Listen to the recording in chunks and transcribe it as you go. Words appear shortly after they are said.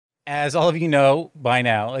As all of you know by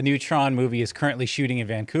now, a new Tron movie is currently shooting in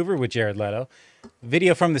Vancouver with Jared Leto.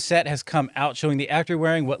 Video from the set has come out showing the actor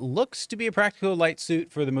wearing what looks to be a practical light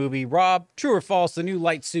suit for the movie. Rob, true or false, the new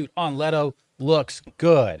light suit on Leto looks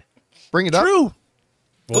good? Bring it up. True.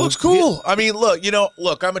 It looks cool. I mean,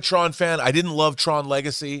 look, I'm a Tron fan. I didn't love Tron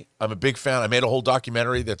Legacy. I'm a big fan. I made a whole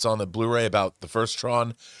documentary that's on the Blu-ray about the first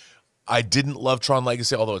Tron. I didn't love Tron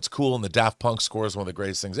Legacy, although it's cool, and the Daft Punk score is one of the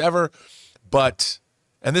greatest things ever.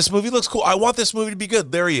 And this movie looks cool. I want this movie to be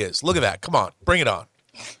good. There he is. Look at that. Come on. Bring it on.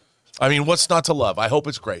 I mean, what's not to love? I hope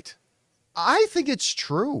it's great. I think it's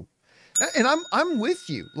true. And I'm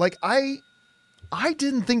with you. Like, I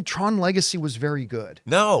didn't think Tron Legacy was very good.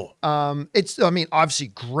 No. I mean, obviously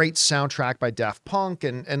great soundtrack by Daft Punk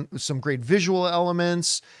and some great visual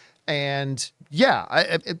elements. And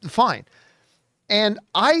yeah, fine. And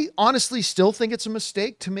I honestly still think it's a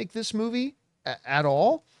mistake to make this movie at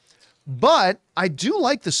all. But I do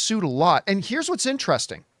like the suit a lot. And here's what's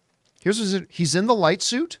interesting. He's in the light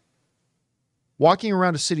suit, walking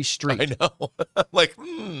around a city street. I know. Like,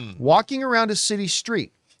 Walking around a city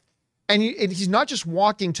street. And he's not just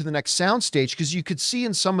walking to the next soundstage, because you could see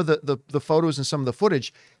in some of the photos and some of the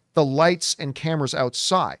footage, the lights and cameras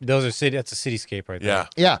outside. That's a cityscape right there. Yeah.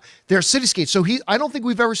 Yeah, they're cityscapes. So I don't think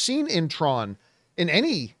we've ever seen in Tron, in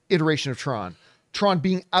any iteration of Tron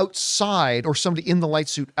being outside or somebody in the light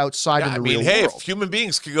suit outside in the real world. If human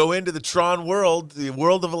beings could go into the Tron world, the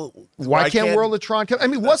world of... Why can't World of Tron come? I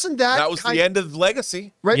mean, wasn't that... That was the end of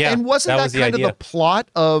Legacy. Right, Yeah, and wasn't that kind of idea. the plot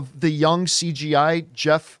of the young CGI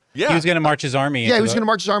Jeff... Yeah. He was going to march his army. Yeah, he was going to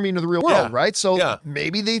march his army into the real world, right? So Yeah.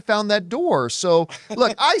 maybe they found that door. So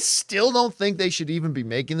look, I still don't think they should even be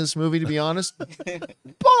making this movie, to be honest.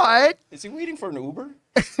 But Is he waiting for an Uber?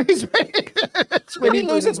 he's Did he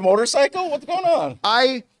lose his motorcycle? What's going on?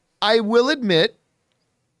 I will admit,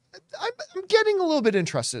 I'm getting a little bit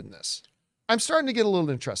interested in this. I'm starting to get a little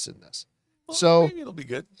interested in this. So Maybe it'll be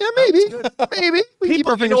good. yeah, maybe we keep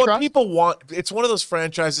our fingers crossed. People want... It's one of those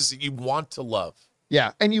franchises that you want to love.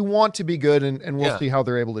 Yeah, and you want to be good, and we'll Yeah. see how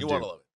they're able to You do. want to love it.